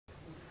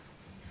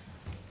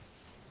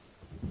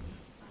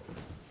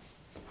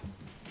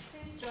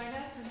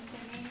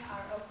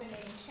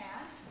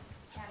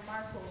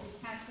Mark will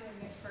be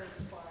cantoring it first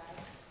for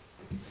us.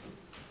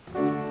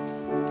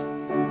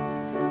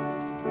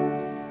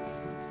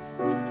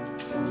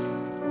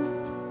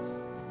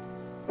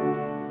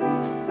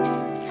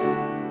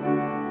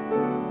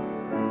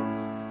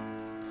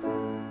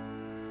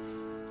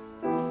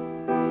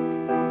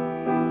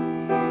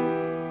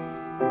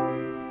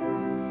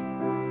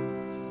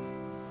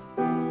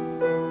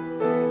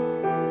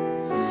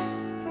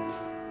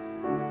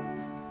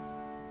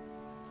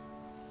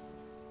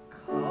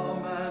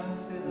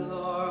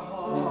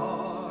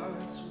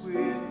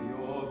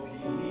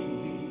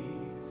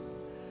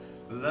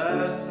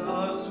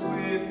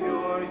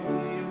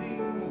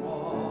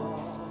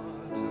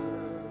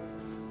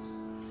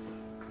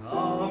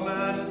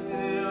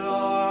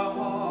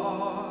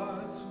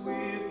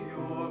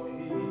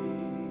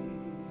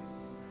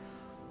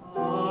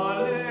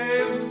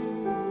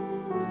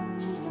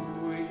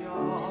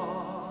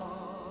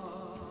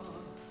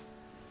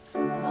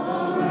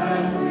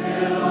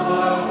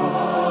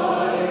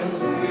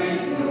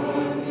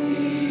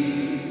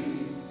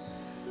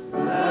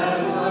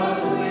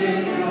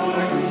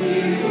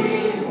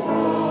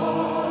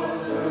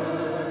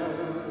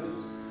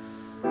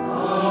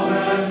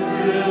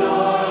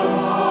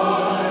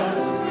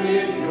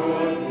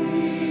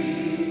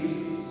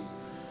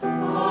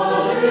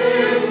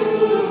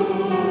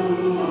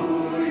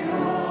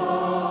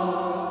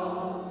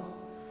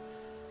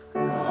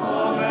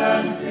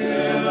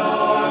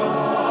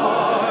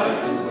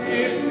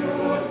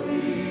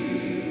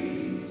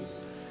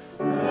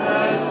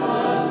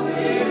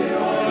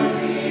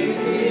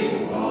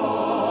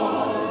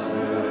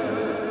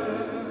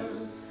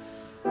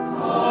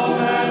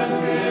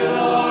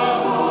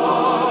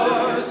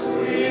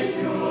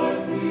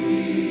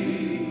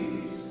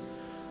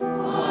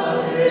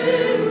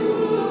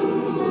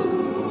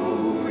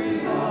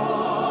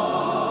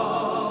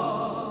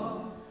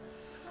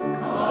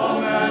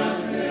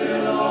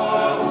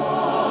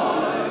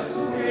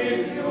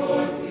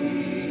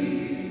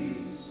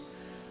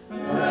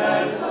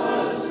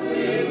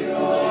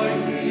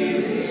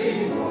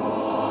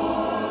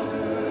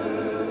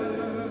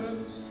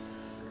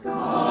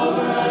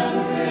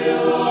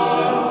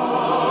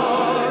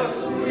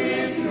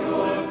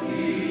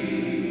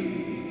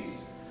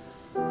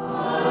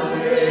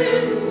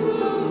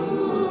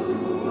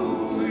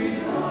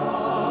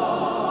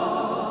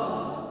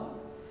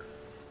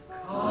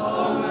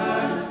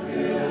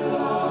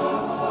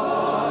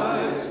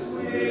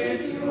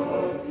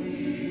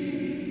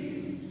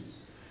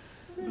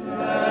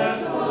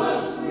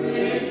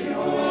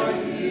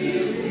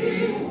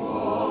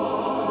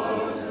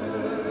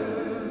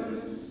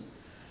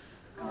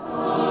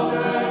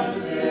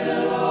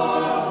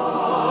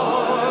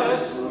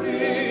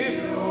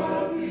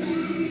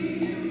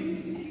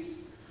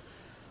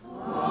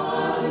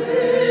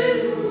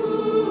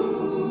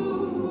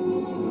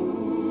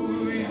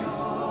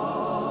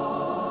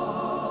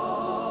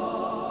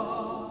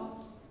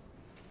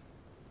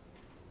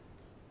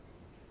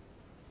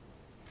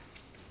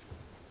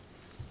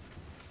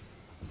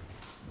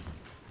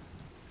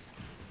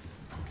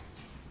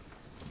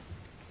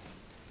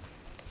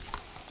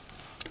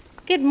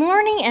 Good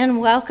morning and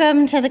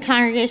welcome to the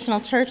Congregational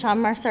Church on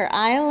Mercer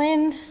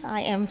Island.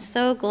 I am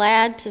so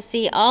glad to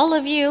see all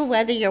of you,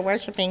 whether you're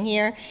worshiping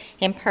here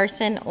in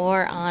person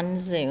or on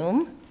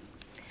Zoom.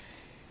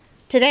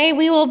 Today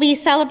we will be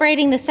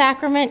celebrating the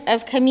sacrament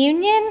of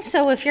communion,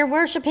 so if you're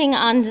worshiping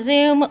on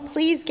Zoom,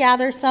 please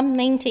gather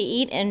something to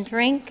eat and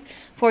drink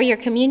for your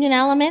communion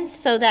elements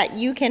so that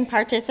you can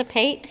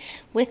participate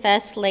with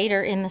us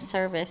later in the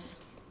service.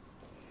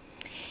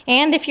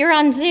 And if you're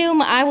on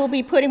Zoom, I will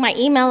be putting my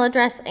email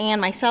address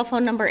and my cell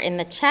phone number in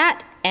the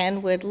chat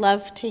and would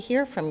love to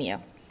hear from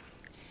you.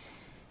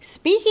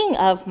 Speaking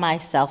of my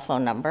cell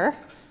phone number,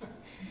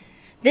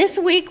 this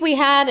week we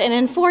had an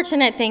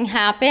unfortunate thing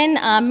happen.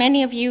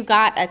 Many of you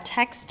got a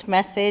text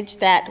message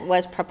that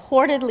was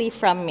purportedly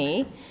from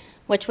me,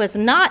 which was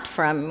not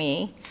from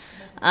me,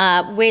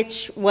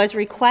 which was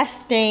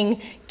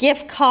requesting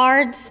gift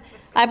cards,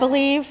 I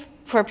believe,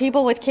 for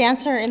people with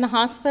cancer in the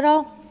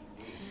hospital.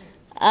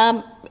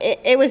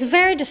 It was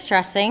very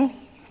distressing.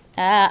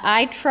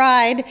 I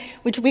tried,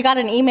 which we got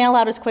an email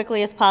out as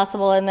quickly as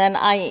possible, and then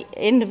I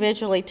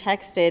individually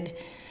texted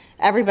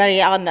everybody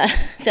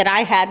that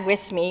I had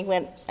with me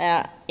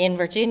in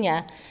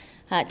Virginia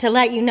to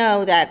let you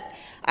know that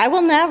I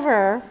will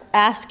never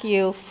ask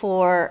you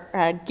for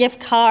gift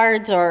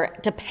cards or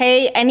to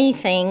pay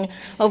anything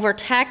over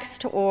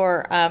text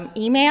or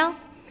email.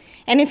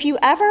 And if you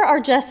ever are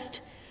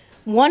just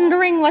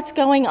wondering what's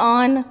going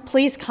on,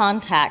 please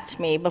contact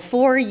me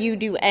before you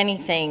do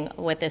anything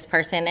with this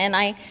person. And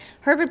I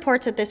heard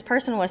reports that this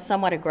person was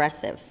somewhat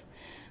aggressive,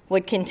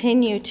 would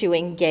continue to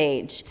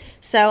engage.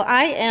 So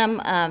I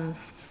am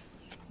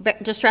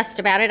distressed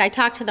about it. I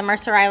talked to the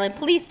Mercer Island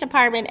Police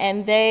Department,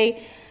 and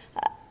they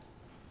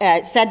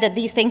said that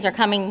these things are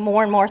coming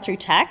more and more through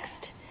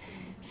text.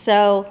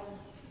 So,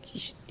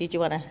 did you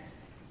want to?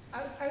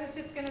 I was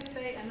just going to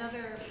say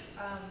another,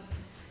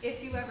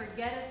 if you ever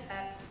get a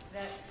text,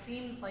 that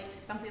seems like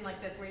something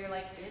like this, where you're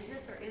like, is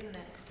this or isn't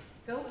it?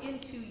 Go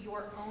into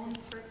your own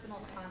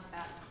personal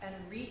contacts and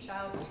reach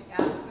out to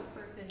ask the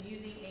person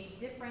using a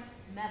different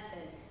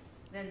method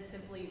than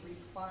simply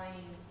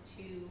replying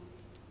to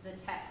the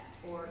text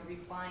or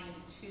replying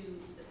to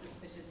the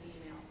suspicious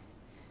email,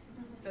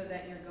 so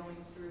that you're going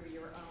through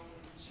your own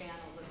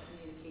channels of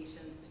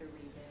communications to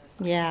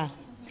re-verify. Yeah.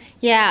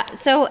 Yeah.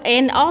 So,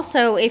 and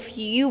also, if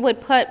you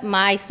would put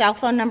my cell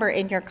phone number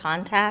in your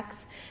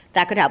contacts,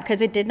 that could help,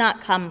 because it did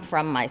not come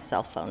from my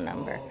cell phone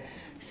number.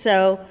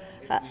 So,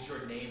 It was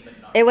your name,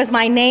 but not. it was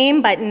my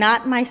name, but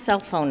not my cell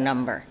phone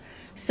number.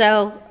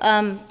 So,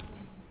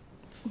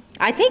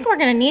 I think we're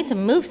going to need to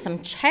move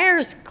some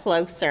chairs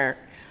closer,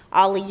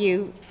 all of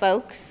you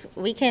folks.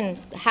 We can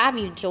have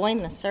you join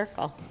the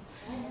circle.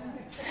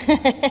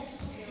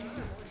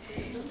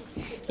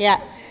 Yeah.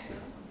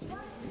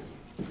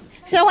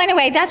 So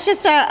anyway, that's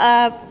just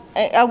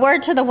a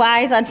word to the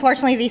wise.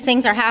 Unfortunately, these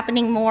things are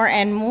happening more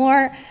and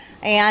more,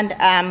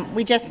 and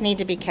we just need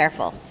to be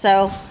careful.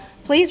 So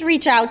please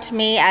reach out to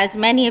me, as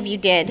many of you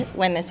did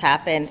when this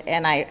happened,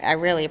 and I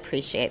really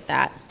appreciate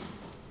that.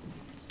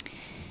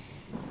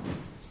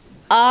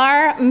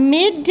 Our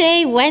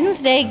midday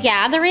Wednesday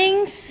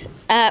gatherings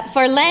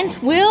for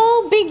Lent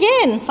will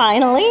begin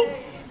finally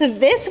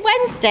this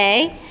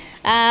Wednesday,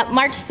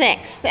 March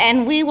 6th,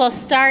 and we will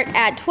start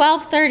at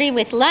 12:30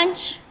 with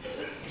lunch,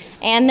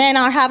 and then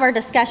I'll have our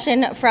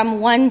discussion from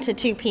 1 to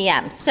 2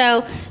 p.m.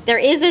 So there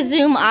is a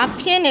Zoom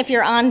option. If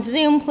you're on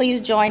Zoom,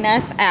 please join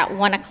us at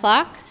 1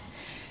 o'clock.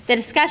 The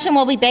discussion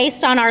will be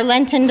based on our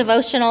Lenten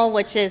devotional,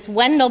 which is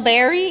Wendell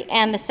Berry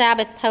and the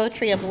Sabbath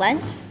Poetry of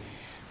Lent.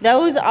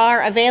 Those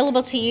are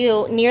available to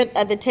you near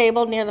the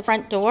table near the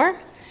front door.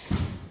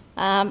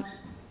 And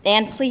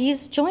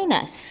please join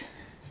us.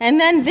 And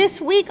then this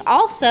week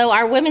also,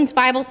 our women's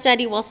Bible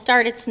study will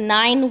start its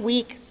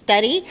 9-week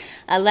study,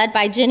 led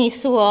by Ginny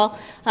Sewell,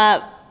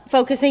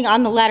 focusing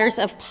on the letters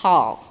of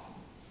Paul.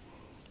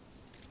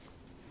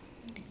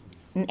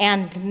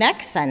 And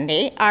next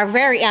Sunday, our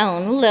very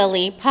own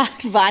Lily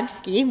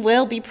Podvodsky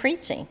will be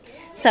preaching.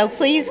 So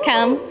please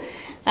come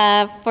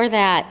for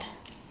that.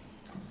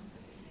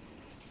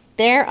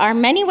 There are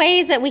many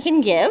ways that we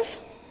can give.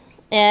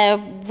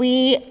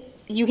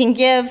 You can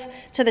give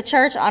to the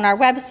church on our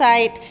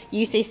website,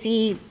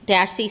 ucc-ccmi.org.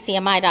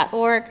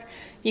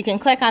 You can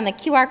click on the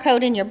QR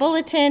code in your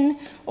bulletin,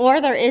 or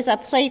there is a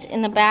plate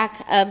in the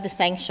back of the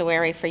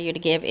sanctuary for you to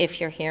give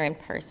if you're here in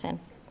person.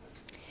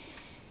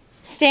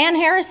 Stan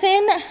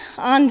Harrison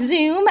on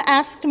Zoom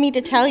asked me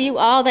to tell you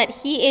all that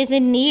he is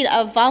in need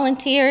of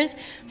volunteers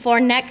for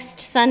next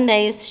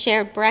Sunday's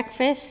shared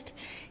breakfast.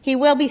 He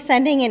will be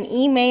sending an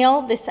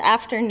email this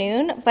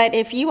afternoon, but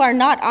if you are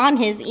not on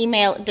his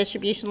email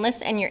distribution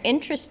list and you're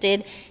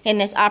interested in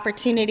this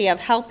opportunity of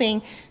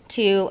helping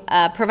to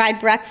provide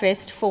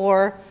breakfast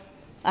for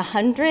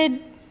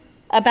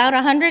about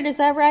 100, is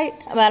that right?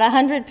 About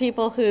 100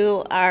 people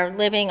who are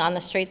living on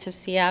the streets of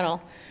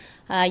Seattle,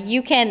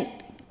 you can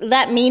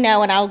let me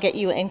know and I'll get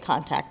you in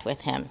contact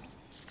with him.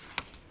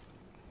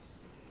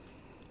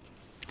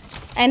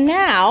 And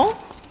now,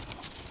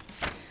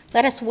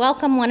 let us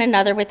welcome one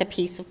another with the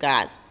peace of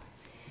God.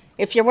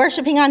 If you're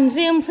worshiping on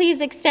Zoom, please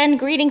extend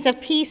greetings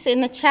of peace in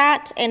the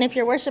chat. And if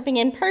you're worshiping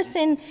in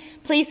person,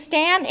 please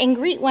stand and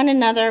greet one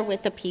another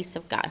with the peace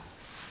of God.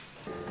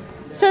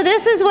 So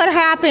this is what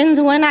happens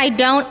when I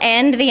don't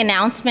end the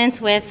announcements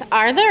with,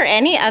 are there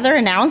any other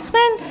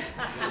announcements?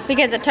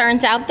 Because it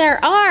turns out there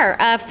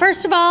are.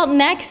 First of all,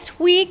 next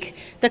week,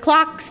 the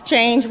clocks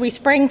change. We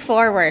spring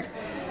forward.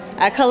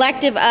 A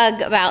collective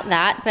ugh about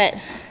that, but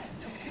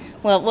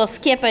we'll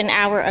skip an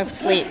hour of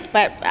sleep.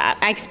 But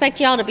I expect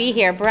y'all to be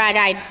here,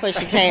 bright-eyed,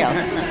 bushy-tailed.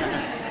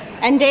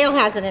 And Dale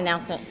has an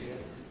announcement.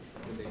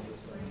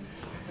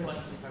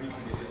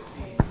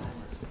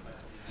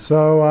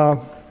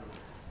 So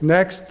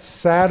next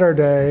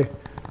Saturday,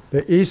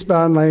 the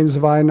eastbound lanes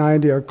of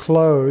I-90 are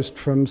closed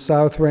from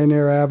South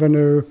Rainier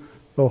Avenue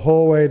the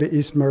whole way to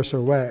East Mercer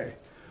Way.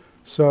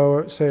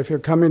 So say if you're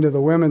coming to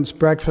the women's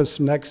breakfast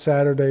next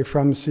Saturday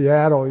from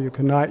Seattle, you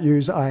cannot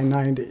use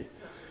I-90.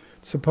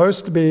 It's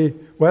supposed to be,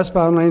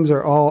 westbound lanes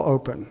are all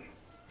open.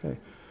 Okay.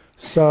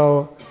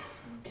 So,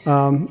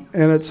 and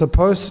it's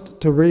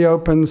supposed to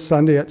reopen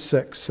Sunday at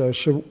 6, so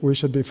we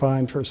should be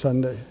fine for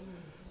Sunday.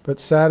 But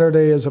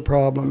Saturday is a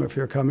problem if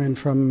you're coming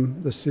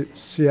from the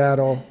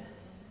Seattle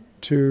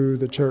to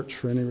the church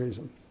for any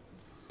reason.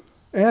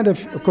 And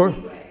if, of course,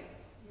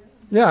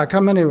 yeah,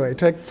 come anyway.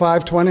 Take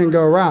 520 and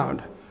go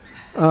around.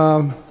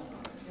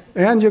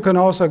 And you can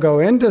also go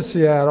into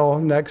Seattle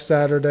next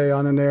Saturday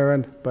on an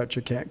errand, but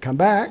you can't come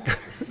back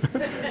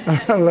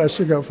unless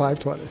you go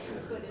 520.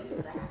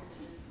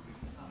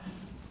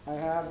 I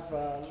have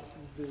the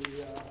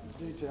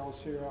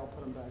details here. I'll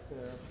put them back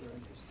there if you're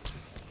interested.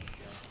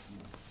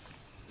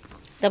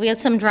 There'll be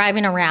some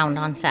driving around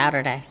on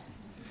Saturday,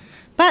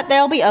 but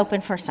they'll be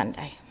open for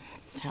Sunday.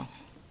 So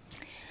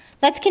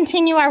let's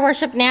continue our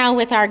worship now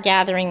with our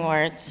gathering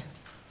words.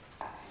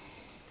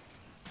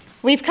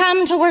 We've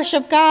come to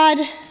worship God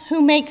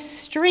who makes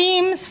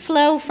streams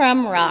flow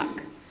from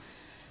rock,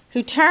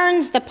 who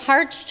turns the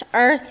parched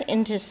earth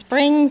into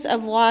springs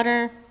of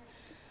water,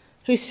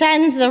 who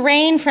sends the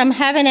rain from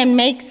heaven and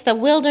makes the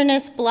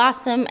wilderness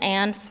blossom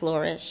and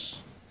flourish.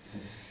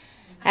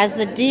 As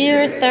the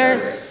deer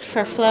thirsts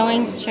for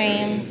flowing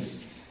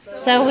streams,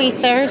 so we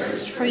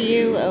thirst for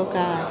you, O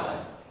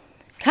God.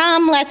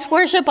 Come, let's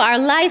worship our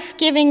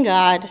life-giving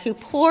God, who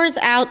pours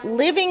out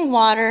living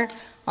water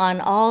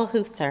on all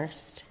who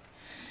thirst.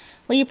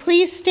 Will you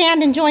please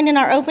stand and join in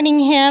our opening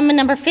hymn,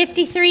 number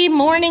 53,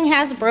 Morning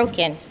Has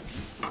Broken.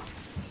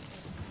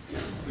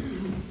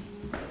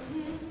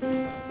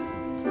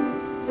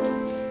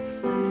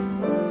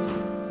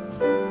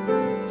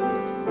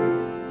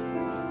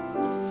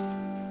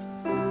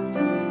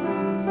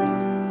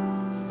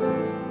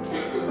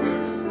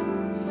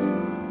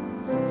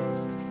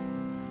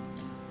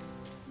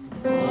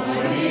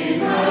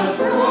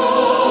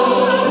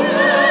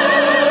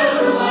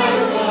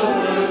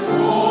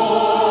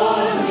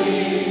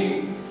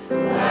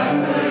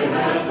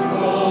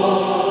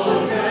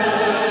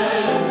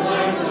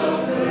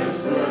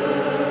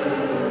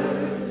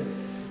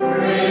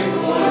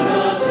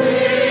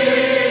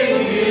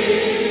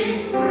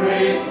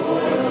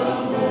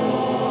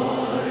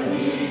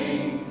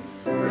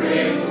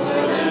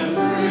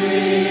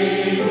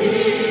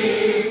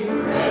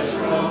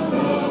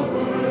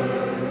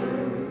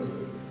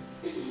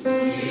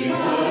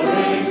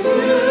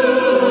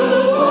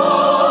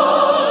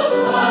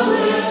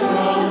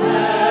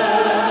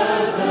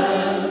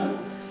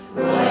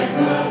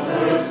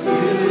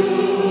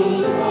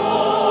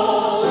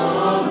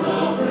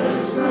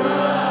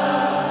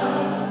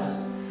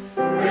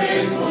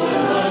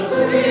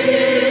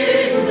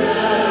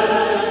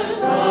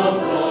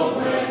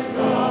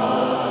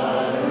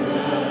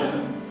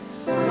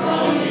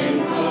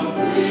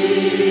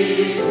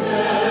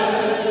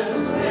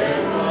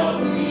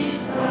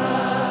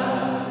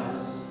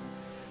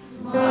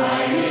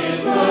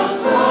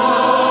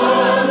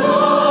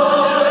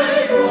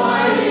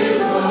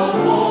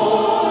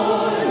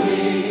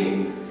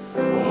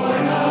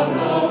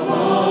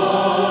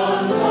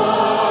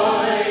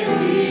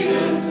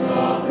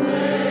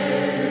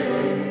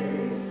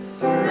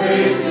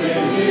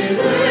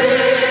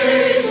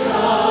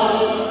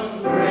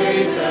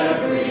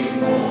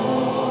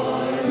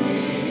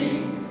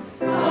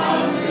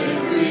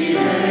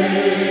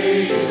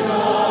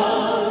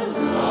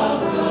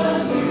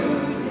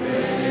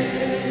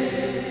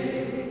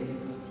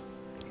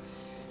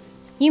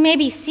 You may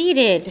be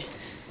seated.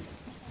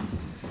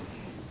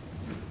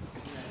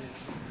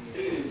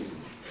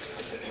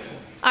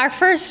 Our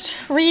first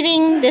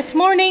reading this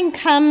morning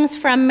comes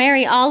from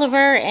Mary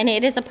Oliver, and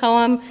it is a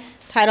poem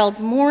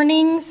titled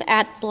Mornings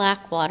at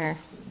Blackwater.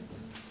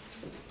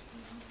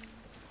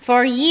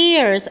 For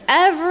years,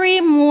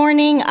 every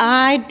morning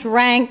I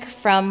drank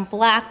from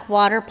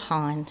Blackwater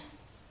Pond.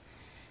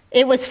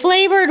 It was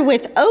flavored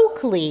with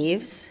oak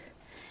leaves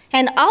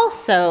and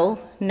also,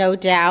 no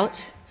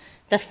doubt,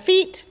 the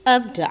feet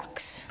of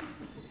ducks.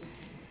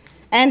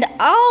 And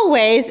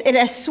always it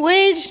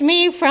assuaged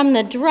me from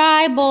the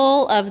dry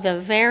bowl of the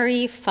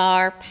very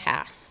far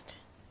past.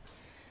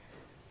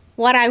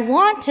 What I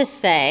want to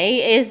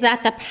say is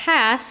that the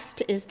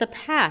past is the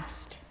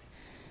past,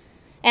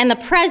 and the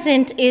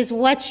present is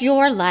what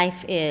your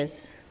life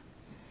is.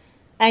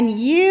 And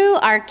you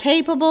are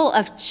capable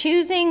of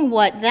choosing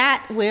what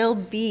that will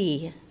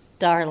be,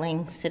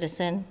 darling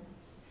citizen.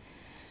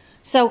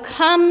 So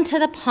come to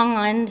the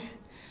pond,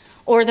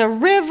 or the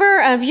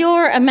river of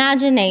your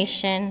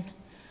imagination,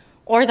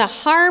 or the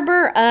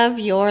harbor of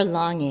your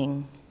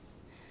longing,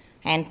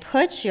 and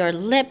put your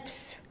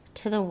lips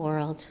to the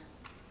world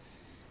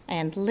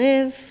and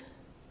live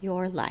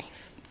your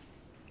life.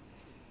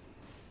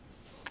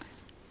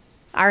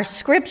 Our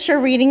scripture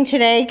reading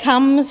today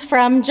comes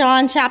from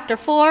John chapter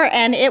 4,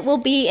 and it will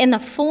be in the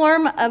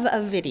form of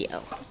a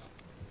video.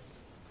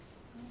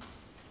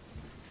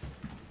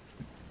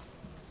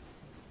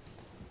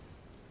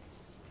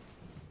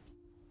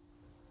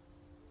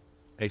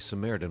 A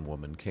Samaritan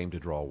woman came to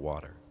draw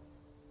water.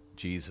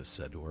 Jesus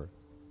said to her,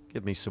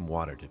 "Give me some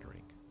water to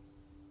drink."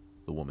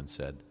 The woman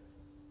said,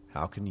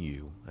 "How can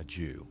you, a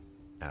Jew,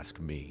 ask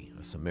me,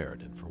 a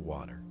Samaritan, for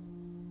water?"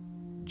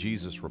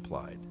 Jesus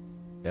replied,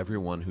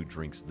 "Everyone who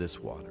drinks this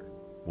water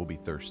will be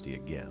thirsty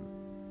again,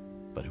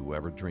 but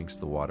whoever drinks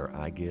the water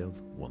I give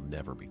will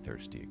never be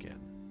thirsty again."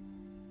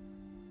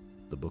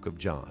 The book of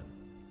John,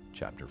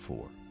 chapter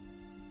 4.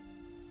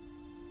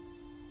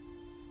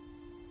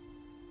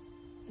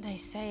 They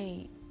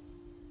say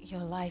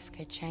your life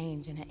could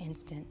change in an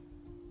instant.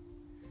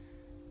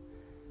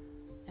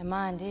 And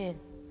mine did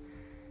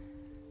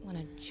when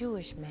a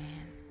Jewish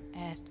man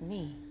asked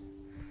me,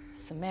 a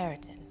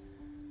Samaritan,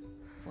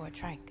 for a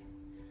drink.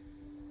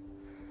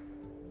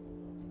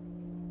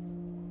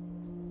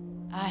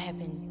 I have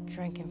been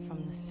drinking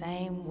from the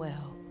same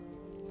well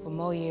for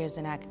more years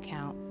than I could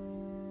count.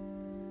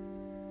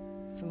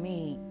 For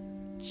me,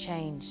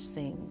 change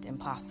seemed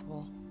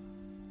impossible.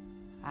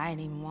 I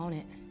didn't even want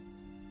it.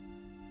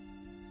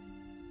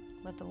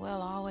 But the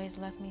well always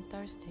left me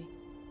thirsty.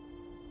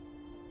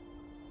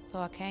 So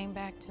I came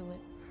back to it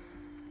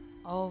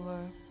over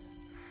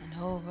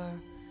and over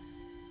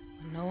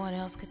when no one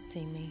else could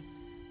see me.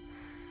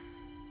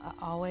 I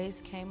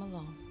always came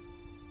alone.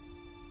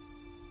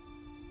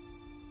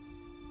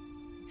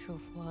 The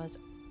truth was,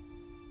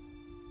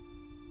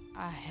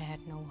 I had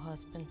no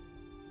husband.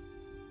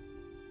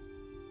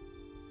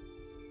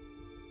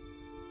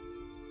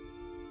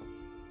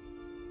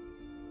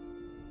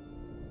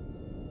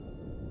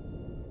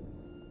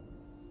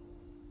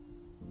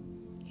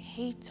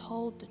 He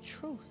told the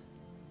truth,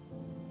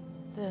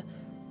 the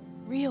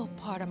real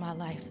part of my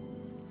life,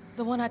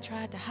 the one I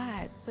tried to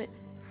hide, but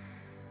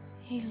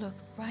he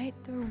looked right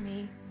through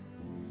me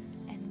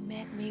and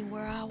met me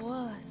where I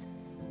was.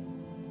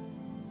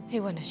 He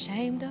wasn't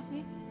ashamed of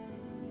me.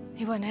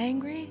 He wasn't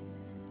angry.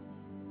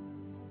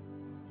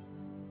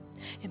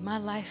 In my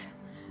life,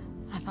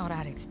 I thought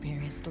I'd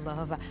experienced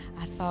love.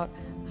 I thought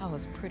I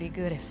was pretty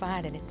good at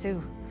finding it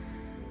too.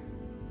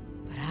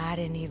 But I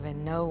didn't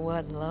even know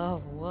what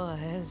love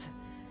was.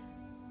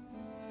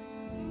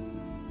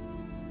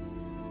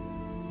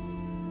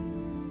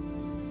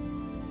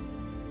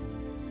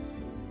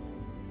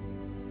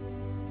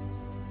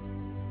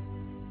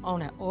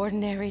 On an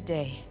ordinary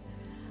day,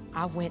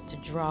 I went to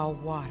draw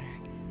water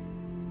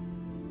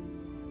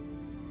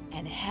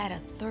and had a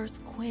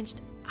thirst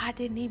quenched I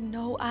didn't even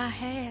know I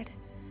had.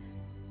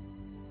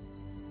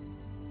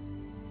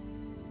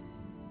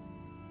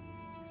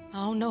 I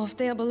don't know if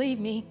they'll believe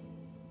me,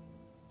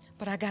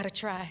 but I gotta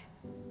try.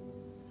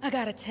 I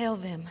gotta tell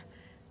them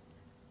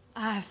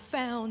I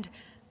found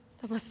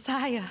the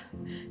Messiah.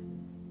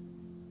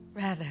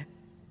 Rather,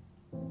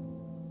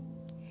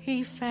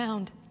 he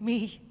found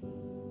me.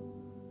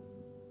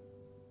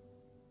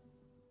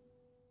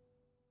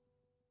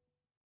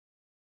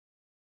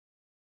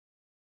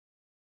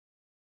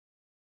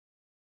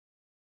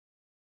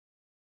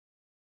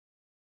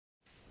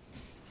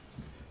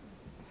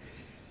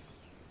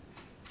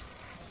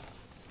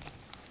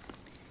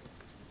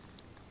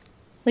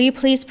 Will you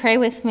please pray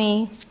with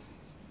me?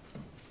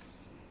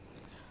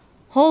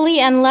 Holy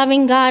and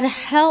loving God,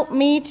 help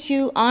me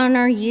to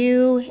honor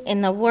you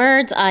in the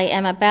words I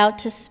am about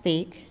to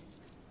speak.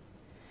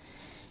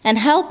 And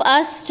help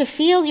us to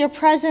feel your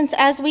presence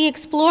as we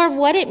explore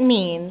what it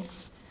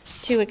means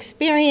to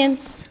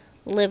experience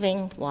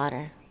living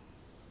water.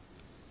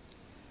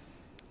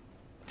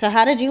 So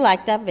how did you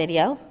like that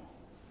video?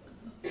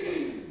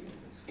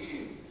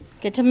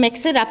 Get to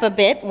mix it up a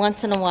bit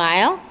once in a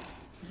while.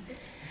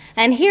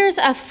 And here's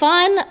a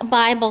fun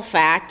Bible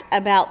fact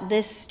about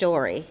this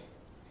story.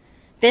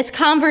 This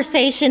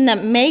conversation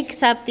that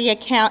makes up the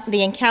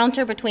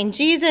encounter between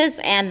Jesus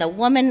and the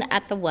woman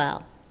at the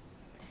well.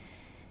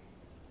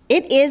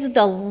 It is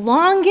the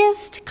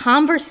longest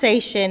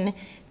conversation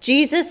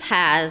Jesus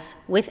has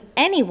with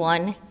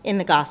anyone in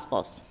the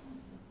Gospels.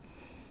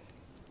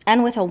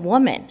 And with a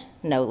woman,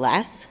 no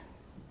less.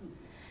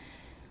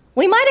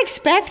 We might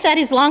expect that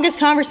his longest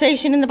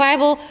conversation in the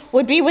Bible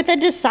would be with a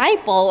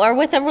disciple or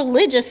with a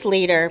religious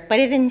leader, but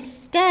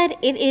instead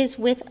it is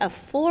with a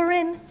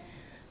foreign,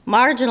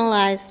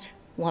 marginalized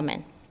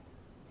woman.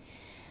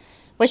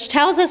 Which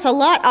tells us a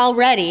lot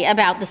already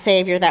about the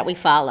Savior that we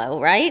follow,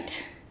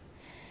 right?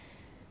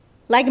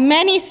 Like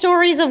many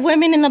stories of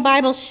women in the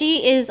Bible,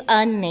 she is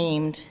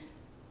unnamed.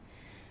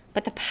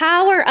 But the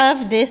power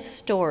of this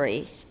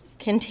story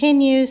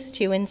continues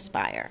to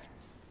inspire.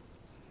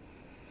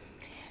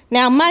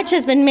 Now, much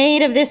has been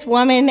made of this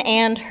woman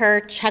and her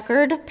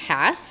checkered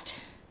past.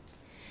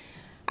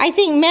 I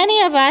think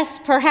many of us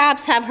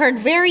perhaps have heard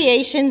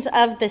variations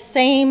of the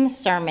same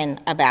sermon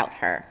about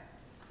her.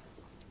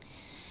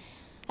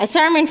 A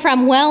sermon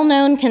from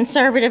well-known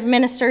conservative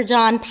minister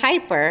John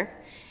Piper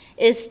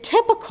is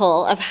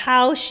typical of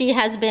how she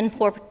has been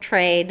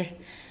portrayed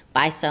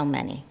by so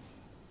many.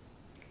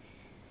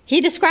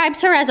 He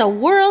describes her as a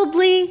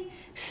worldly,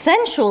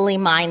 sensually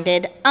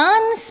minded,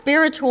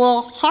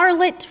 unspiritual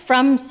harlot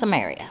from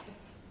Samaria.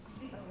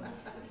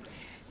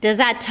 Does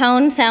that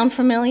tone sound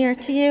familiar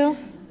to you?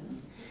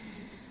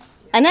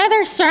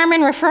 Another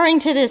sermon referring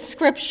to this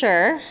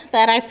scripture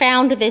that I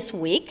found this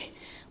week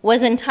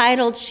was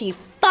entitled, "She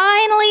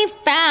Finally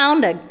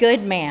Found a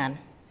Good Man,"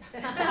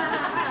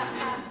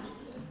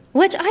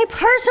 which I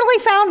personally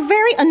found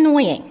very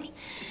annoying,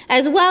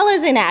 as well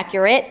as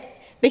inaccurate,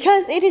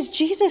 because it is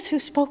Jesus who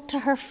spoke to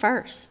her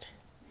first.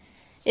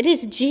 It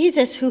is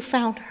Jesus who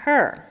found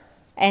her,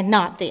 and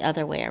not the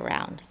other way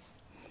around.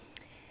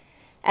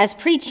 As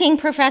preaching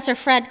professor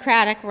Fred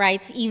Craddock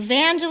writes,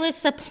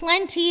 evangelists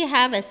aplenty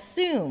have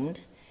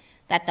assumed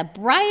that the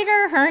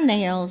brighter her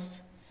nails,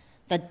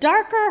 the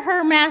darker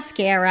her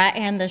mascara,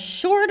 and the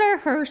shorter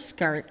her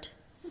skirt,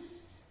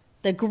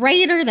 the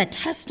greater the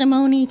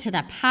testimony to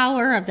the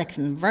power of the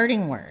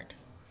converting word.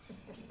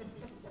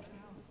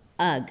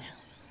 Ugh.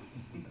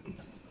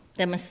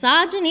 The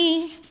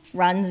misogyny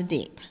runs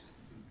deep.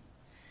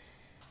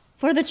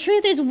 For the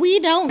truth is, we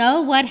don't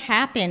know what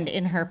happened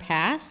in her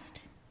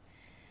past.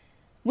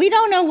 We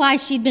don't know why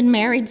she'd been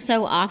married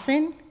so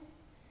often.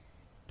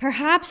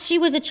 Perhaps she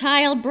was a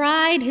child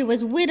bride who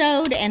was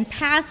widowed and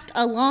passed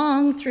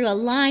along through a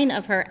line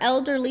of her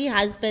elderly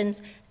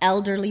husband's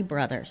elderly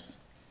brothers,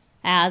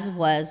 as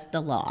was the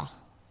law.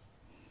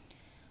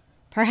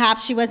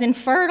 Perhaps she was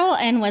infertile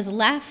and was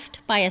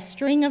left by a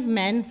string of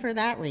men for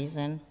that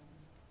reason.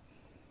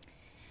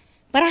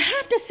 But I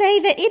have to say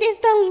that it is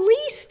the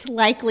least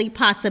likely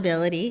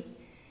possibility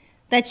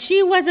that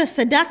she was a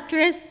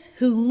seductress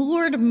who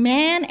lured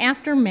man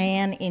after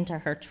man into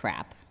her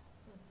trap.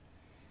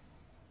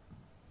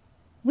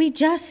 We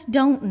just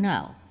don't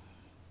know.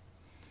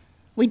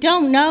 We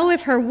don't know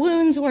if her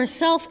wounds were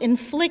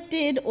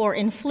self-inflicted or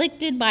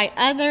inflicted by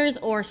others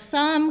or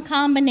some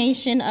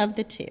combination of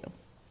the two.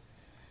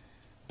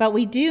 But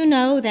we do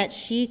know that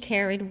she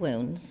carried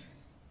wounds,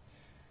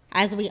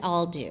 as we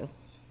all do.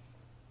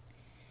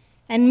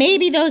 And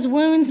maybe those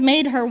wounds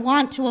made her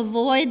want to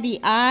avoid the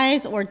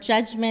eyes or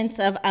judgments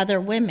of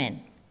other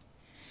women,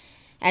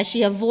 as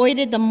she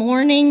avoided the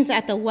mornings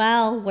at the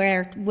well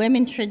where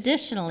women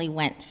traditionally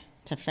went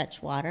to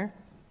fetch water,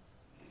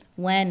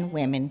 when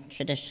women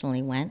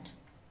traditionally went.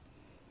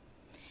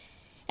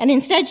 And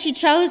instead she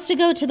chose to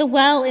go to the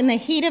well in the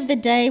heat of the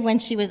day when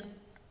she was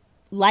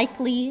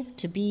likely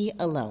to be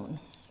alone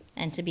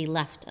and to be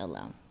left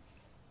alone.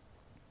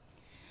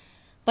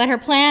 But her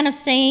plan of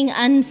staying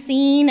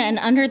unseen and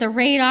under the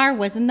radar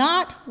was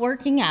not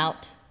working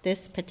out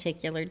this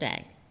particular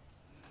day,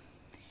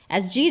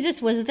 as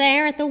Jesus was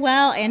there at the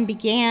well and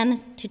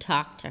began to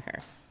talk to her.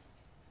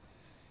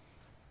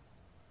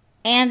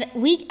 And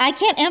I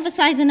can't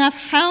emphasize enough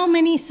how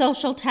many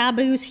social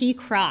taboos he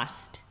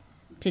crossed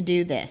to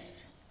do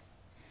this.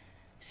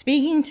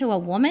 Speaking to a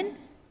woman,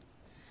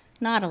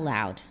 not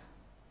allowed.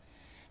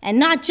 And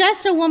not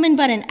just a woman,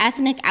 but an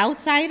ethnic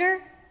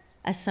outsider,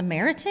 a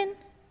Samaritan.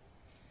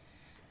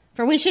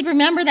 For we should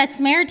remember that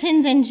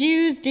Samaritans and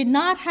Jews did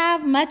not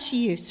have much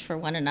use for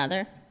one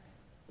another.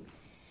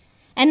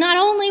 And not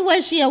only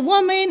was she a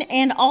woman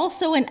and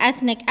also an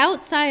ethnic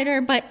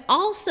outsider, but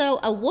also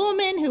a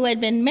woman who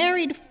had been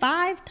married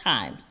 5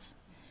 times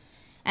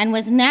and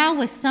was now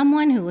with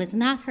someone who was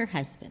not her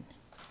husband.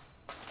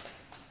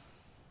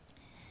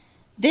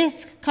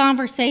 This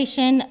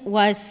conversation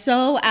was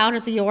so out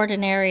of the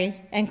ordinary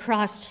and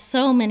crossed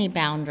so many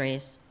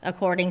boundaries,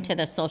 according to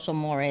the social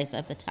mores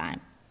of the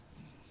time.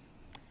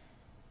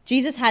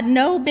 Jesus had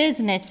no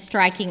business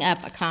striking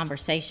up a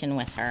conversation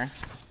with her.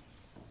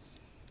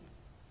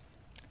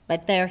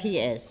 But there he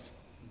is.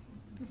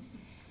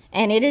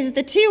 And it is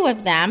the two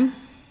of them,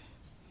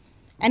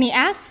 and he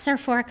asks her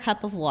for a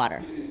cup of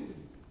water.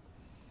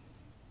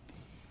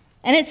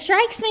 And it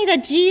strikes me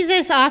that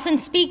Jesus often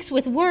speaks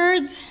with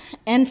words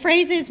and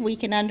phrases we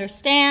can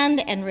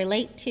understand and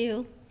relate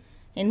to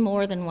in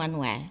more than one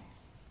way.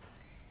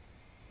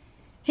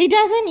 He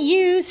doesn't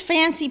use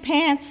fancy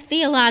pants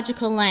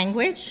theological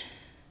language,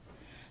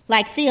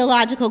 like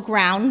theological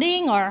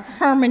grounding or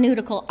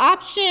hermeneutical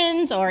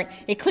options or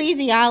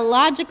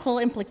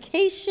ecclesiological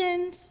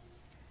implications,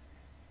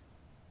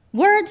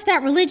 words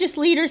that religious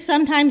leaders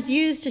sometimes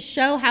use to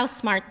show how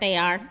smart they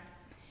are,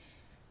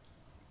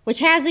 which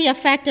has the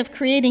effect of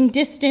creating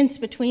distance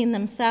between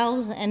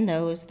themselves and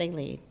those they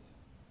lead.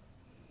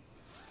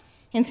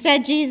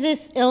 Instead,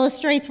 Jesus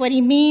illustrates what he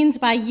means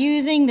by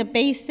using the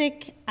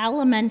basic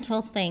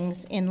elemental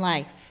things in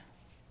life: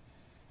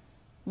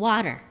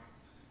 water,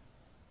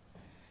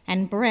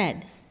 and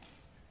bread,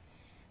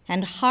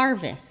 and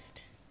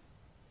harvest,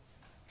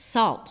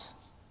 salt,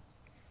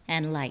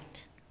 and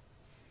light,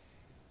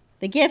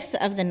 the gifts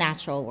of the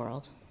natural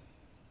world.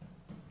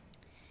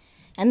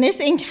 And this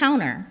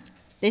encounter,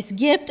 this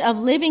gift of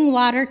living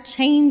water,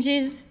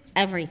 changes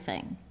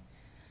everything.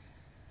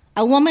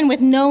 A woman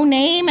with no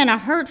name and a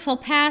hurtful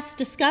past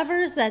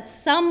discovers that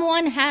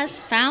someone has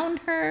found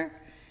her,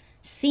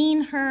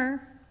 seen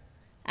her,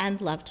 and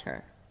loved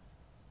her.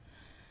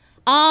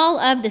 All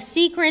of the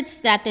secrets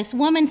that this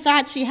woman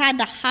thought she had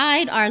to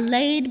hide are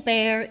laid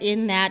bare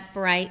in that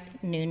bright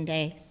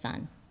noonday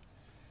sun.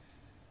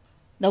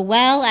 The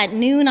well at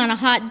noon on a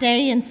hot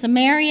day in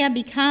Samaria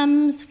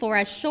becomes, for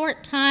a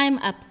short time,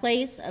 a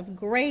place of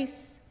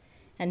grace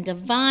and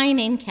divine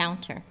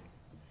encounter,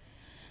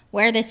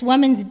 where this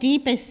woman's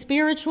deepest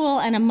spiritual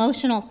and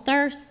emotional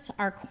thirsts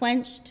are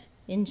quenched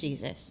in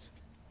Jesus.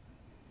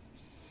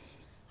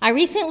 I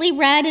recently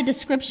read a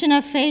description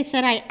of faith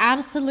that I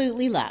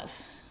absolutely love,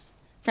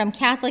 from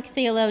Catholic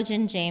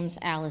theologian James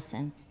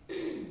Allison.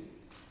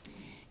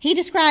 He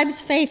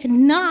describes faith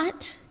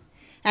not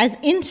as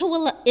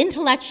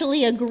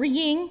intellectually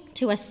agreeing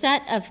to a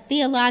set of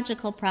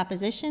theological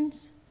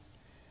propositions,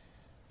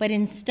 but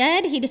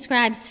instead he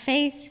describes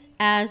faith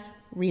as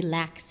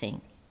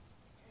relaxing.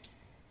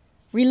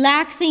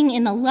 Relaxing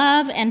in the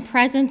love and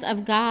presence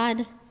of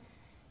God,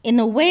 in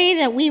the way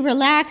that we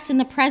relax in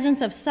the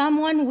presence of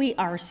someone we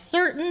are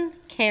certain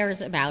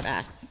cares about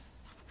us.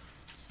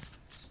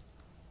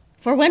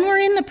 For when we're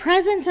in the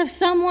presence of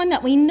someone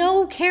that we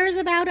know cares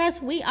about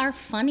us, we are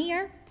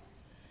funnier,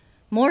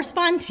 more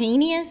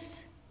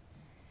spontaneous.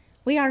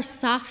 We are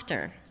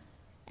softer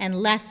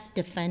and less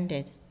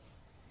defended.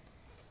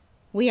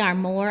 We are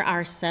more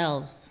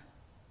ourselves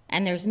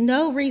and there's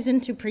no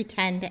reason to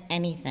pretend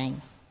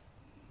anything.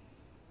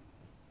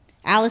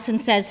 Allison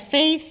says,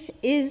 faith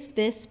is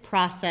this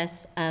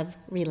process of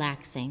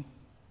relaxing.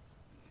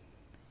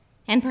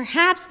 And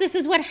perhaps this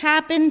is what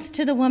happens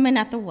to the woman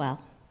at the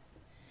well.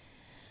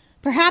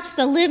 Perhaps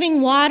the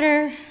living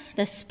water,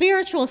 the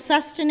spiritual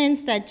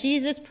sustenance that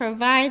Jesus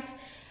provides,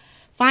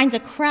 finds a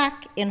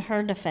crack in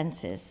her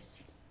defenses,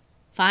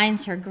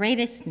 finds her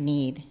greatest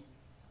need,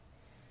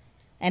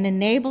 and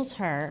enables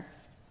her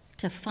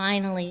to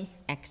finally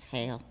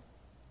exhale.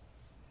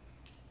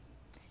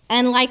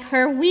 And like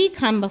her, we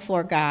come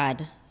before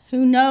God,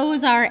 who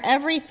knows our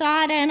every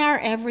thought and our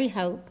every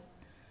hope,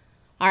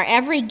 our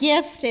every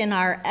gift and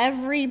our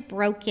every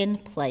broken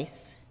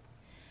place,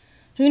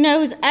 who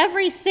knows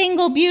every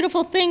single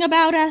beautiful thing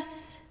about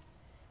us,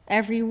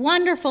 every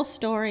wonderful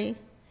story,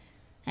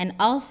 and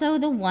also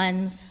the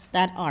ones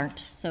that aren't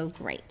so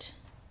great.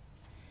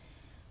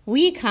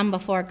 We come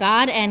before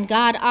God, and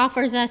God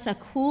offers us a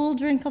cool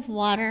drink of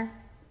water,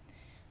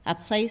 a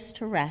place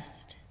to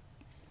rest,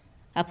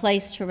 a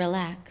place to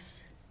relax,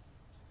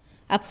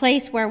 a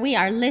place where we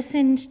are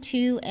listened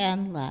to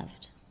and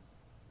loved.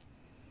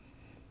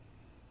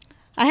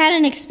 I had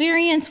an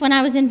experience when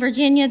I was in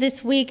Virginia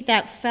this week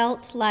that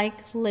felt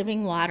like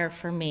living water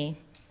for me.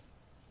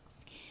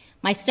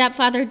 My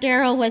stepfather,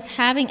 Daryl, was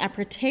having a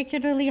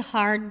particularly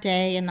hard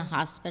day in the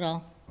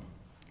hospital.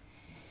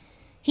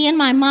 He and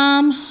my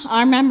mom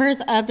are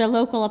members of the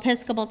local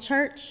Episcopal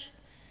Church,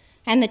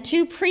 and the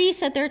two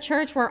priests at their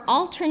church were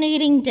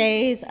alternating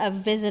days of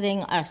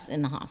visiting us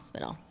in the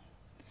hospital,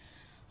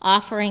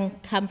 offering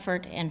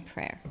comfort and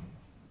prayer.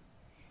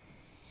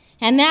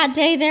 And that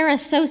day, their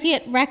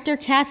associate rector,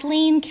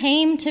 Kathleen,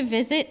 came to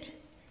visit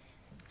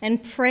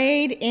and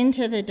prayed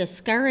into the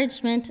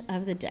discouragement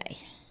of the day,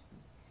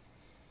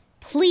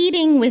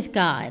 pleading with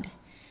God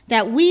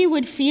that we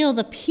would feel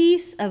the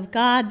peace of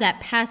God that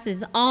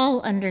passes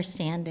all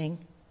understanding,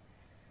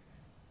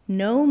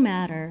 no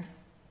matter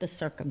the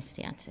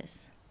circumstances.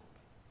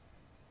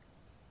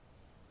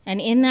 And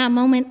in that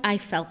moment, I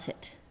felt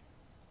it.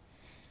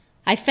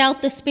 I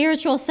felt the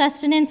spiritual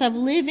sustenance of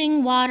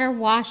living water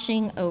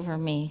washing over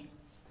me,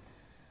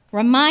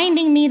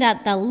 reminding me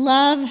that the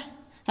love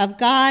of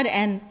God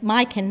and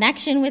my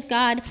connection with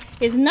God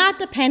is not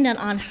dependent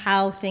on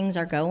how things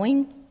are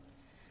going,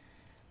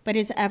 but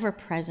is ever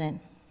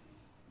present.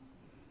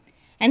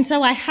 And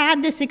so I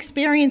had this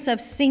experience of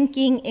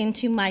sinking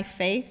into my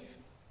faith,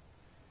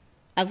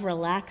 of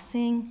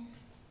relaxing,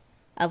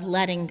 of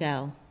letting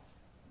go.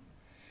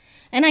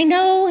 And I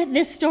know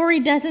this story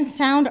doesn't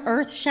sound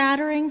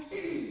earth-shattering,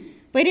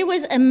 but it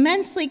was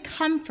immensely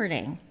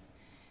comforting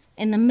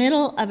in the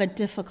middle of a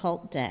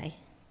difficult day.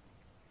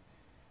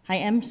 I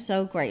am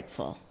so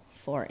grateful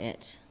for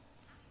it.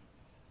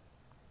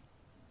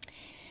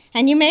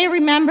 And you may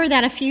remember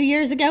that a few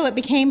years ago it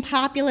became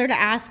popular to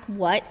ask,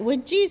 what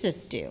would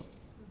Jesus do?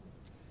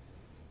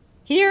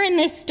 Here in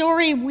this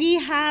story, we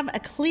have a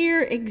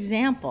clear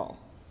example,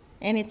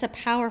 and it's a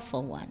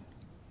powerful one.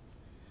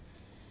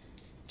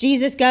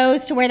 Jesus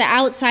goes to where the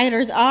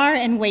outsiders are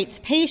and waits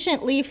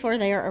patiently for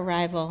their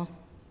arrival.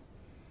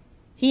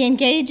 He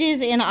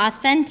engages in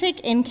authentic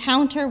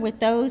encounter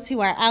with those who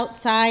are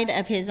outside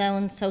of his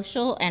own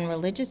social and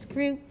religious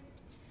group,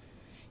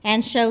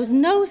 and shows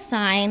no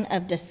sign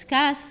of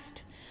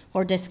disgust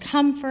or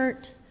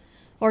discomfort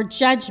or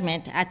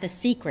judgment at the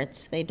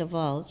secrets they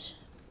divulge.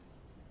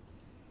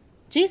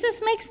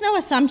 Jesus makes no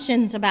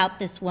assumptions about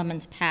this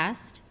woman's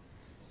past,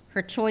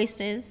 her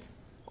choices,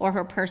 or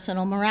her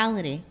personal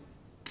morality.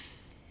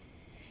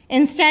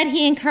 Instead,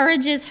 he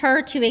encourages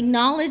her to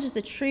acknowledge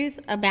the truth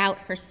about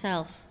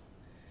herself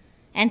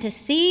and to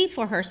see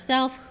for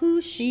herself who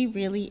she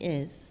really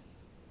is,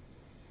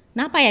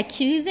 not by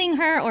accusing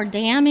her or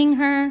damning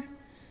her,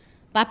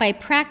 but by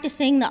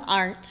practicing the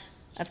art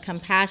of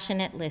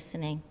compassionate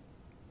listening.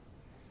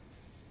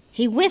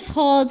 He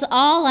withholds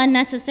all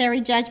unnecessary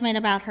judgment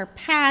about her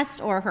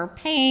past or her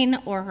pain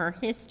or her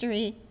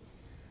history.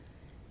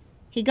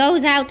 He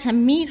goes out to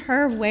meet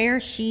her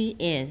where she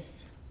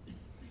is.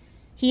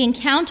 He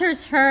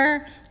encounters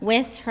her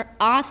with her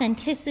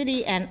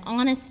authenticity and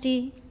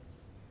honesty.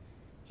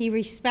 He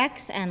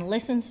respects and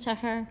listens to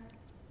her.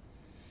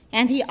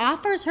 And he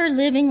offers her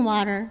living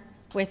water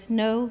with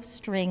no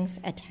strings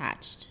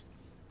attached.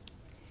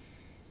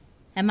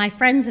 And my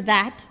friends,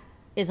 that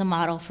is a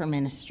model for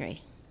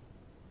ministry.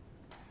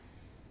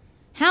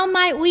 How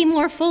might we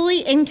more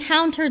fully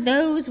encounter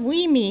those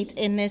we meet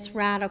in this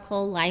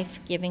radical,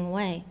 life-giving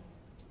way?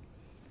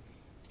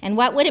 And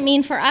what would it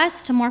mean for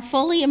us to more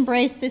fully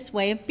embrace this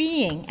way of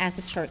being as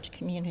a church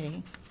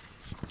community?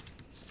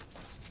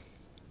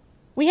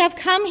 We have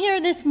come here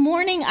this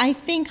morning, I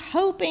think,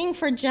 hoping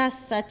for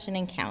just such an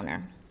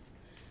encounter,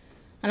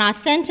 an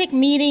authentic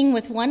meeting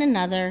with one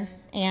another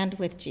and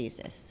with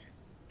Jesus.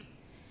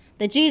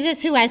 The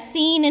Jesus who has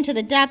seen into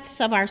the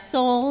depths of our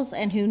souls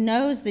and who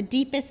knows the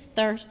deepest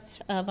thirsts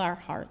of our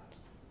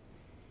hearts.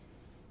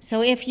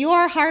 So if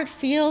your heart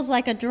feels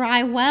like a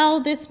dry well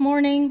this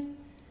morning,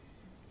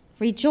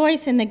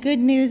 rejoice in the good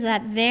news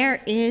that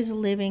there is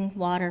living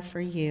water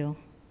for you.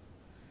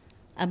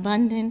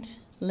 abundant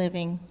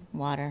living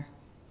water.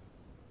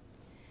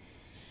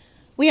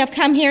 We have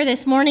come here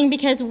this morning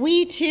because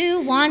we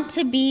too want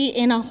to be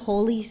in a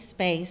holy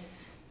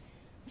space,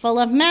 full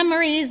of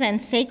memories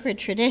and sacred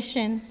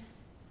traditions,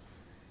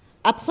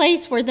 a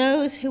place where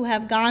those who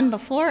have gone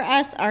before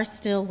us are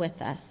still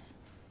with us.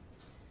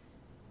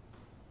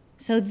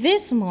 So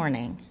this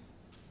morning,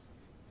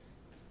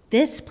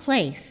 this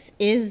place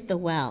is the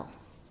well,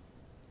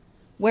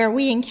 where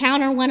we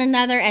encounter one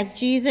another as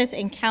Jesus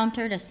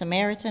encountered a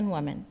Samaritan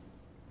woman.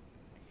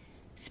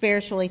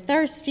 Spiritually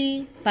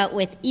thirsty, but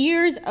with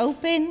ears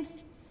open,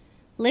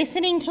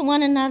 listening to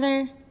one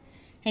another,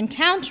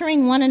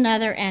 encountering one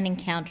another, and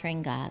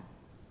encountering God.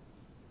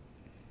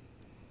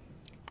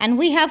 And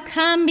we have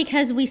come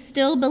because we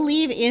still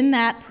believe in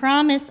that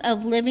promise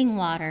of living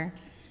water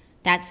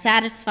that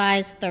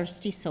satisfies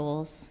thirsty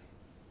souls,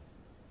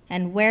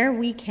 and where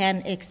we can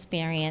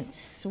experience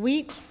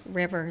sweet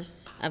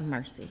rivers of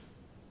mercy.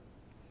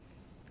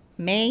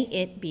 May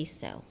it be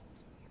so.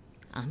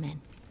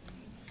 Amen.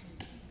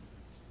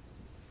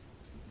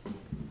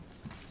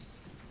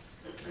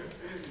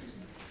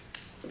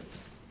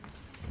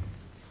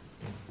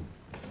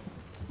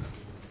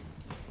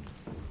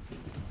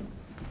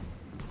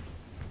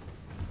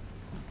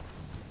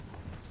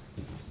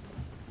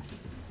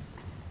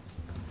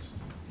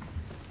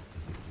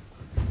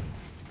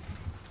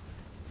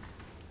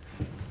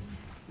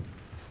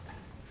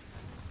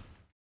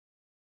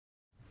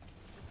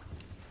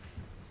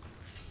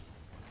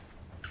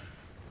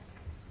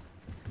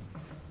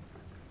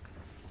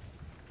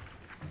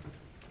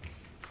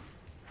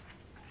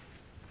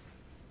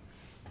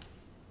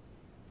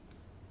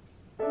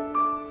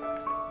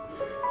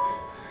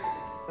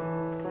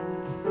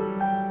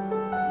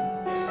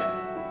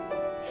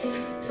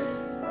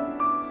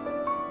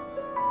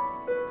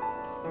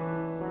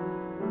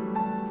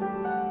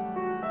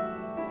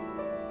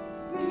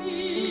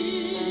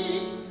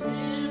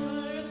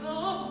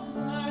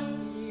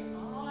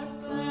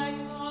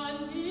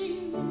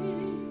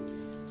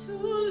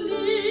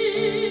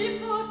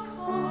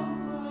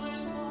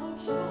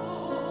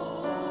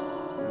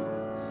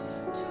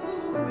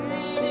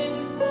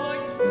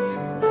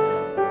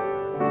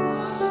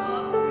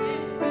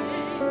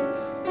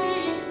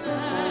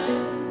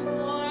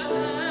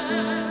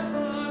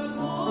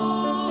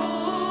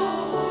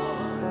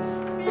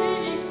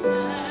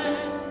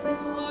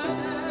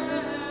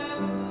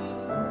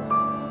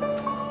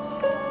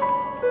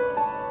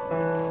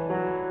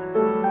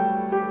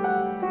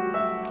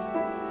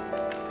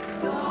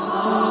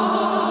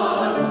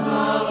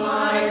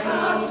 Like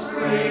a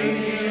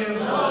spring in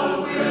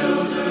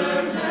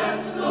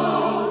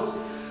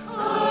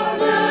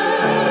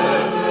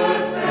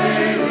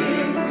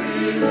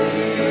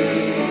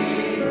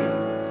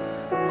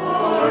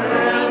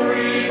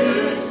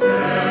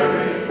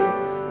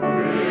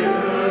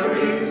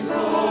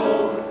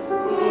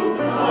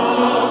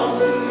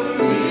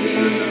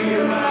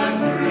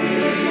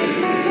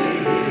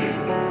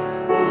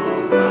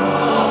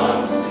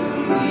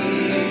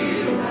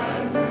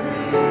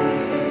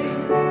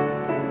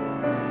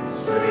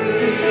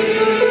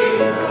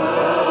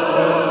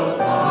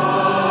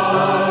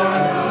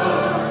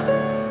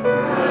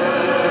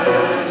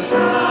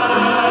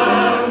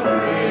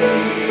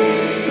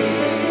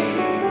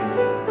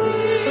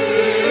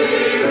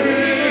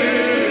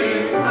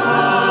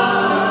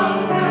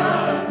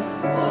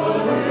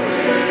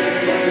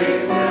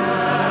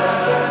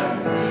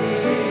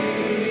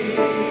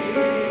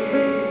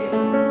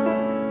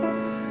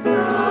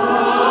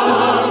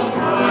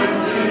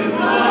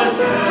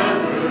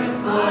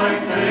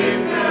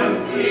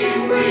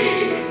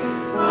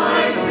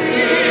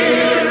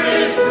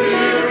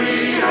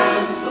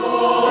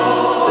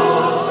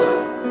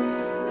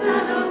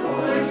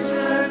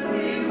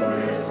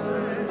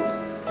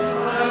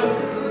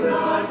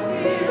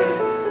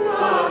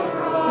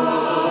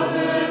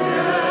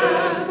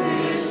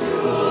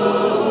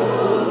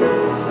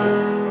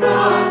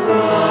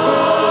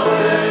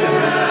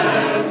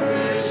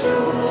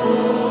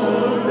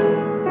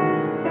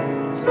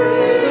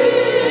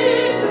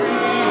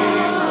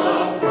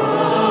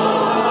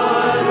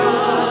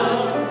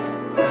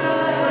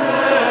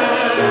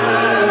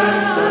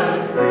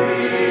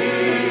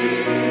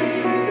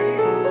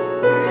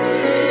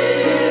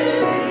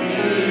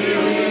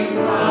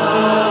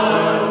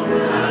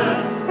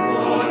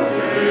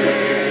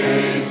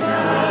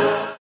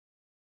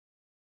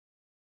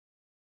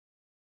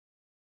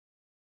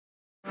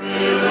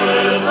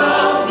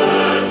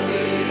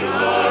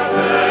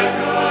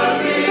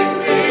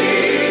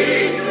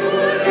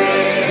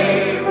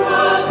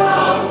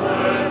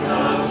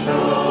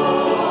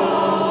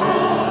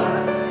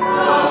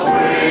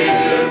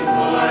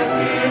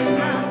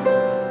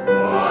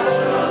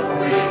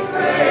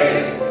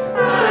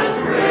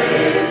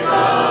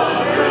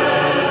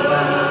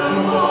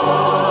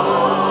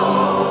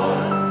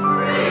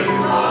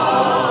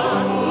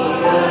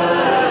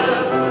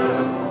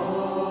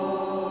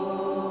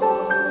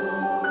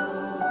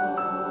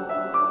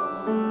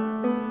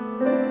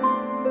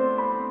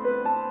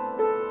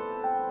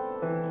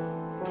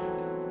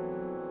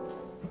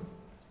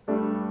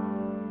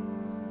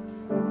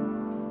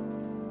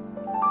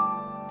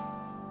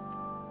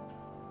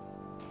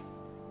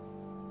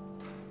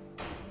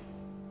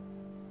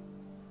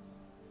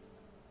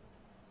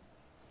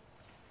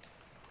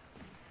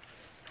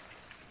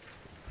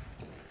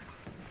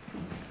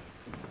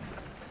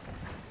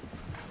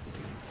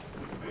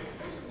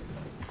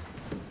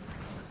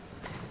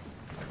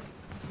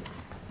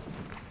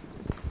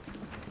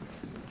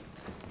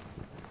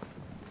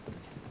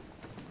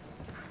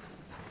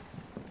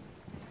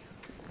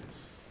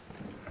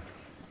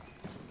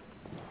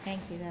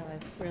Thank you. That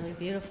was really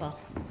beautiful.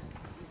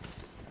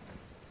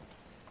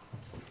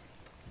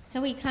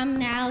 So we come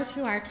now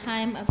to our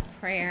time of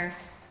prayer.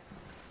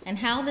 And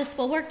how this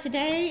will work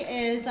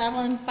today is I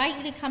will invite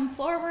you to come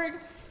forward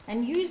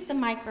and use the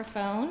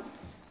microphone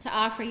to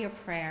offer your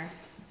prayer.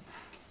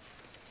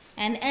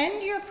 And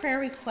end your prayer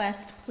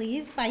request,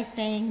 please, by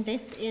saying,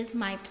 "This is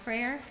my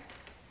prayer."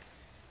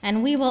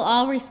 And we will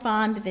all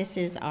respond, "This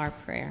is our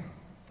prayer."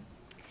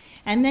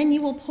 And then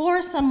you will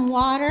pour some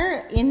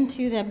water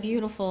into the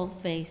beautiful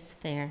vase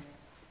there.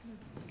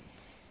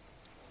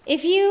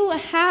 If you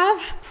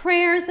have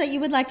prayers that you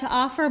would like to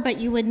offer, but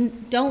you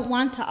don't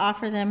want to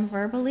offer them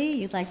verbally,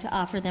 you'd like to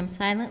offer them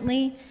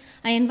silently,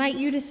 I invite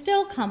you to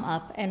still come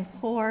up and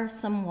pour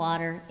some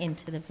water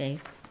into the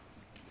vase.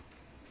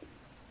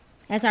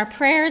 As our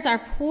prayers are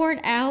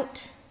poured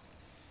out,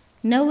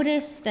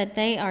 notice that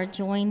they are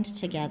joined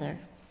together,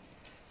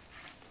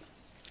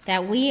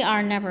 that we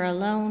are never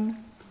alone,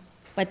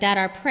 but that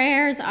our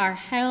prayers are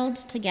held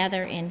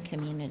together in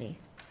community.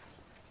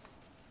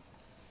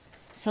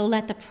 So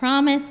let the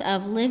promise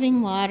of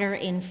living water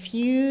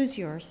infuse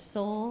your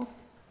soul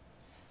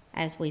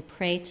as we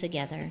pray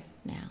together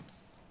now.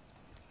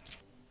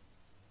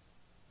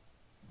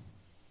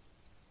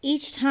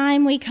 Each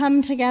time we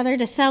come together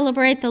to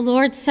celebrate the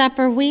Lord's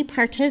Supper, we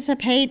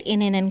participate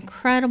in an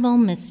incredible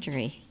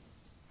mystery.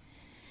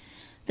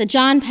 The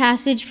John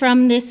passage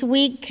from this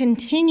week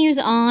continues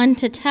on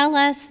to tell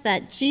us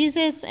that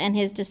Jesus and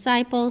his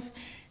disciples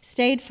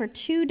stayed for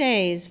 2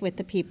 days with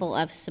the people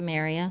of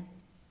Samaria.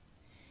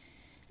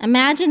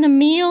 Imagine the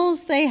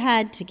meals they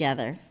had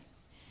together.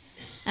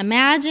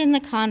 Imagine the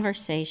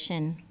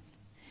conversation.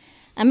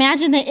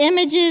 Imagine the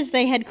images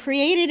they had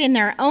created in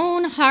their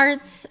own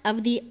hearts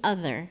of the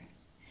other,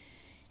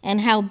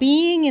 and how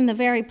being in the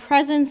very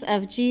presence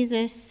of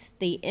Jesus,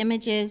 the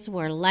images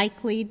were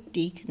likely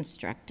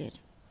deconstructed.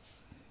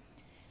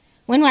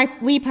 When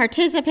we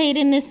participate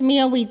in this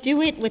meal, we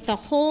do it with the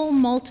whole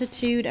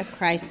multitude of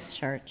Christ's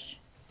church.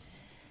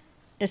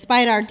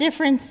 Despite our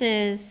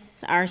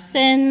differences, our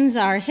sins,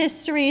 our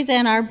histories,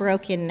 and our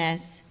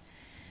brokenness,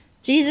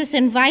 Jesus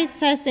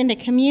invites us into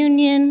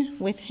communion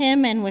with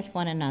him and with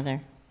one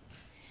another.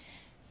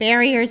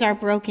 Barriers are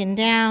broken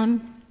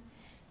down.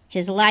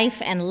 His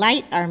life and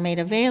light are made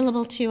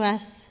available to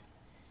us.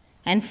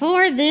 And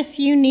for this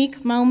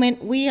unique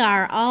moment, we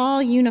are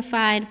all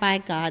unified by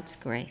God's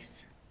grace.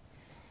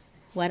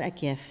 What a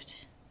gift.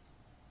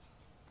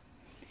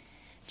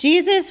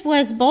 Jesus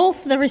was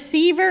both the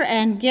receiver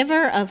and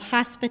giver of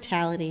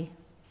hospitality.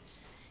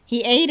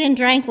 He ate and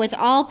drank with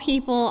all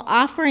people,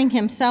 offering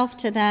himself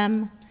to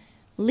them,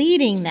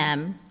 leading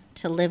them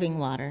to living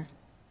water.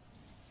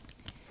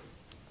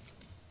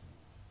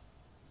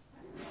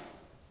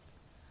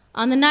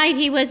 On the night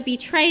he was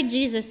betrayed,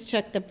 Jesus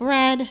took the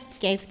bread,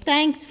 gave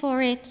thanks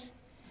for it,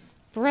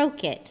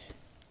 broke it,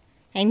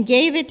 and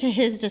gave it to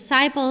his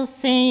disciples,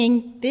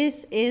 saying,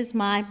 "This is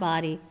my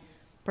body,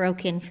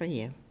 broken for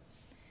you.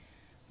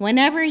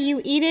 Whenever you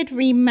eat it,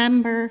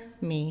 remember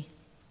me."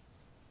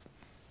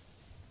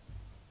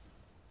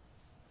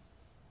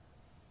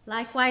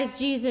 Likewise,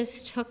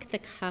 Jesus took the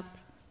cup,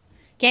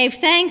 gave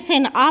thanks,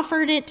 and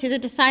offered it to the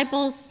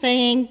disciples,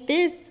 saying,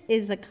 "This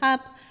is the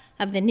cup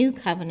of the new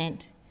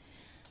covenant.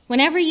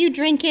 Whenever you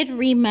drink it,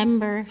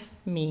 remember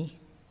me."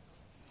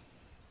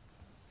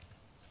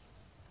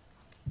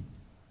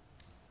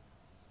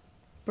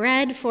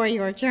 Bread for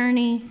your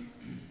journey,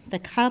 the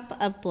cup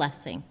of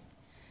blessing.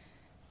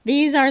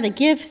 These are the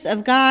gifts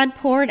of God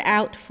poured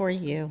out for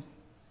you.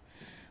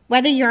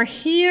 Whether you're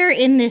here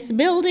in this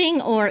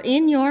building or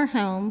in your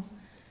home,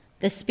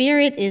 the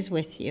Spirit is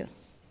with you.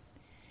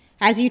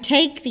 As you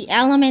take the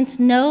elements,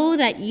 know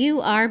that you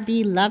are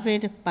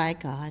beloved by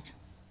God.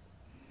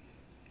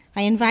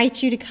 I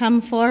invite you to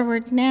come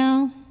forward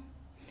now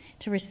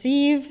to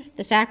receive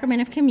the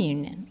sacrament of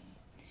communion,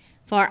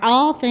 for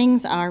all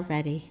things are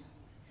ready.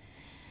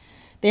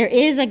 There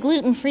is a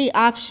gluten-free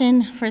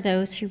option for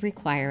those who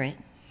require it.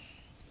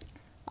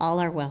 All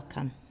are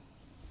welcome.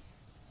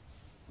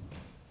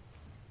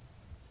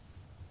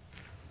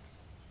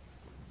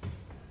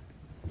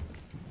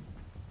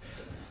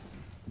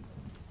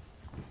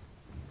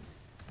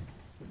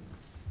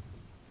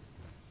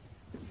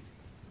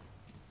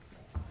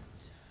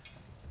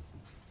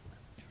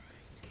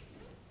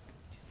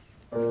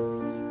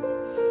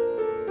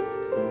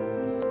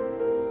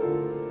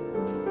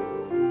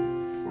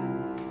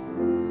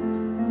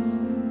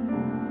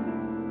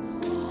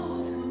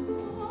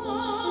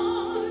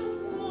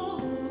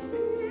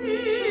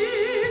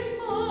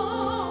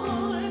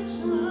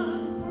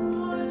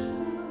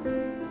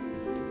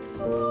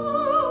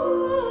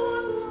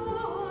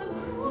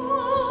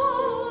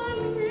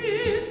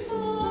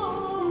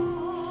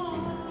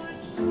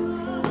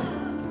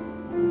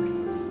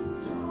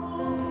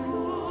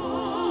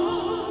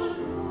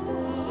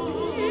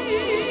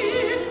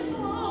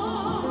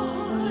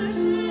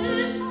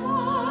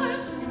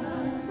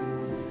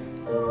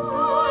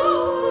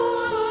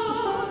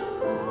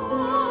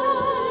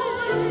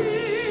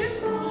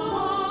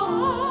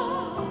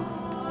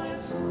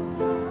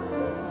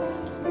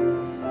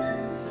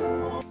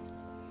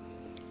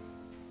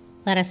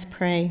 Let us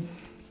pray.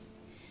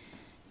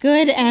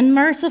 Good and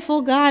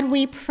merciful God,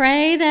 we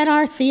pray that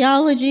our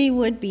theology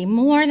would be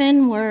more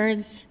than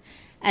words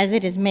as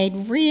it is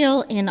made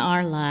real in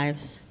our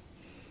lives.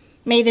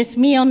 May this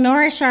meal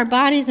nourish our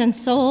bodies and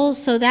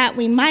souls so that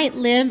we might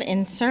live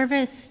in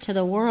service to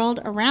the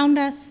world around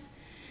us,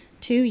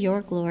 to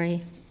your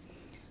glory.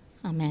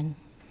 Amen.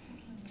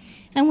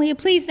 And will you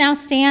please now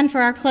stand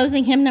for our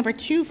closing hymn number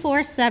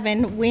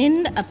 247,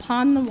 Wind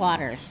Upon the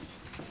Waters.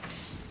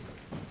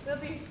 We'll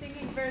be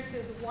singing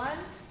verses 1,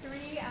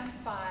 3, and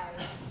 5.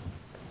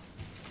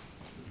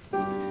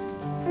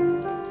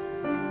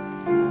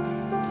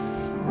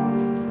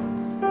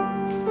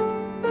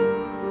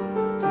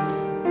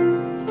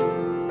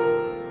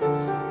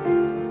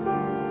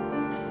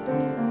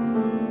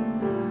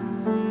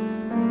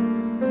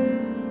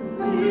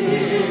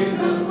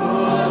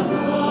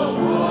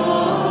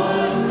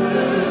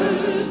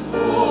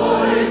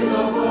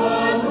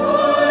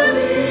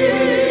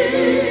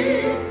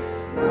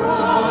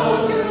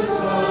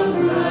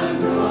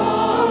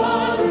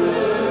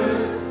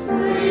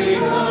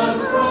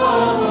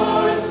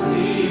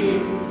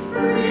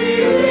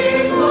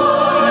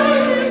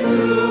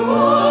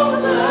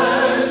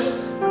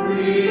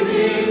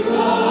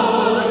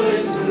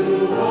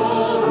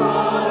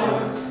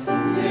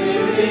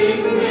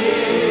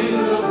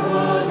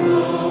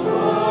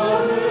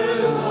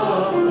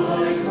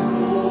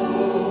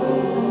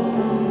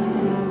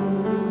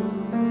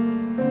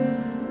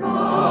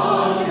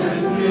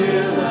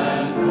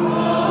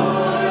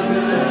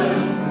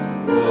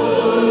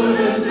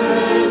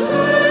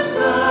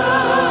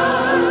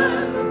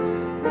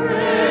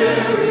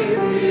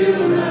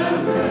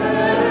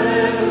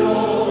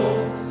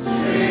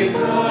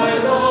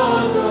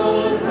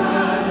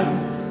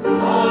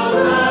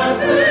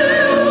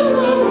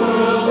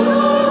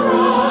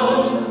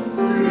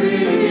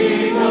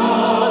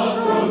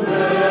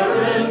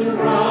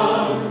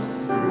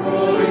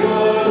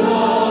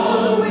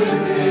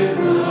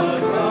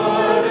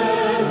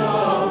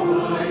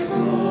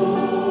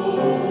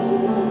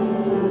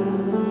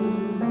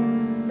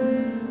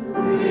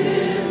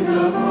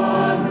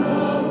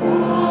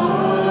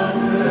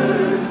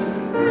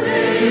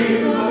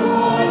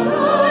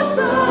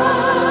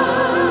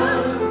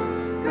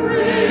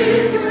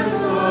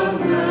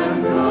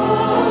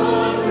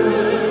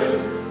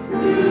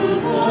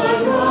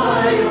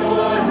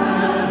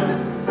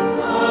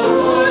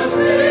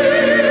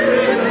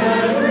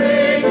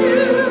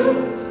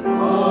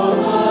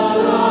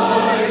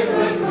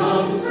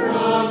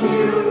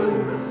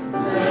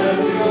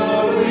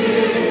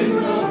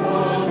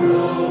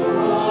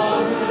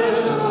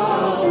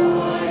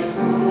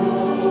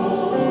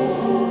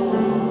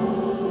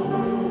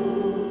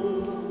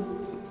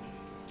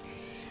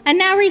 And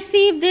now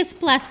receive this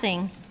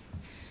blessing.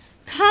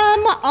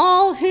 Come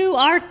all who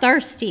are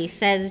thirsty,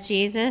 says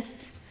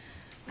Jesus.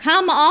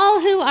 Come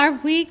all who are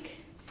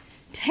weak.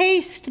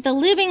 Taste the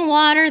living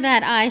water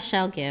that I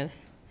shall give.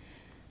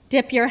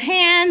 Dip your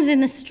hands in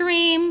the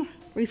stream,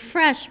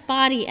 refresh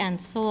body and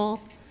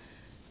soul.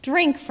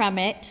 Drink from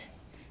it,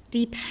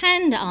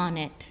 depend on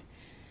it,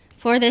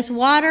 for this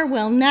water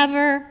will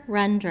never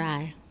run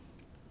dry.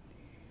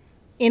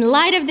 In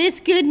light of this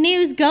good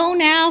news, go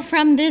now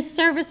from this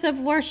service of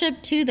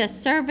worship to the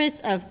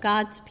service of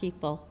God's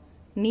people,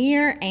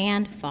 near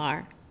and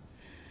far.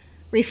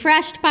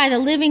 Refreshed by the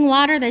living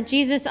water that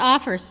Jesus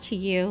offers to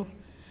you,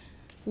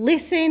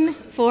 listen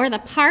for the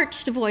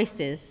parched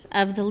voices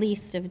of the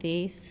least of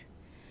these.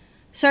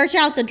 Search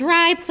out the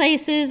dry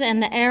places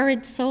and the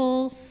arid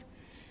souls,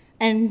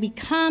 and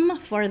become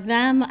for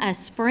them a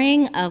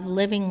spring of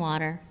living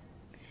water.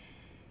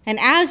 And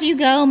as you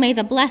go, may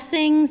the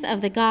blessings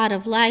of the God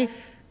of life,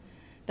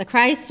 the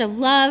Christ of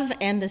love,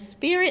 and the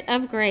Spirit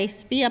of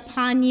grace be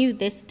upon you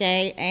this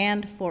day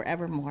and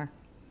forevermore.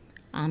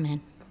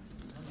 Amen.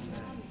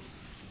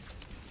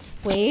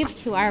 Wave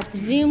to our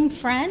Zoom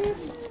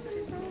friends.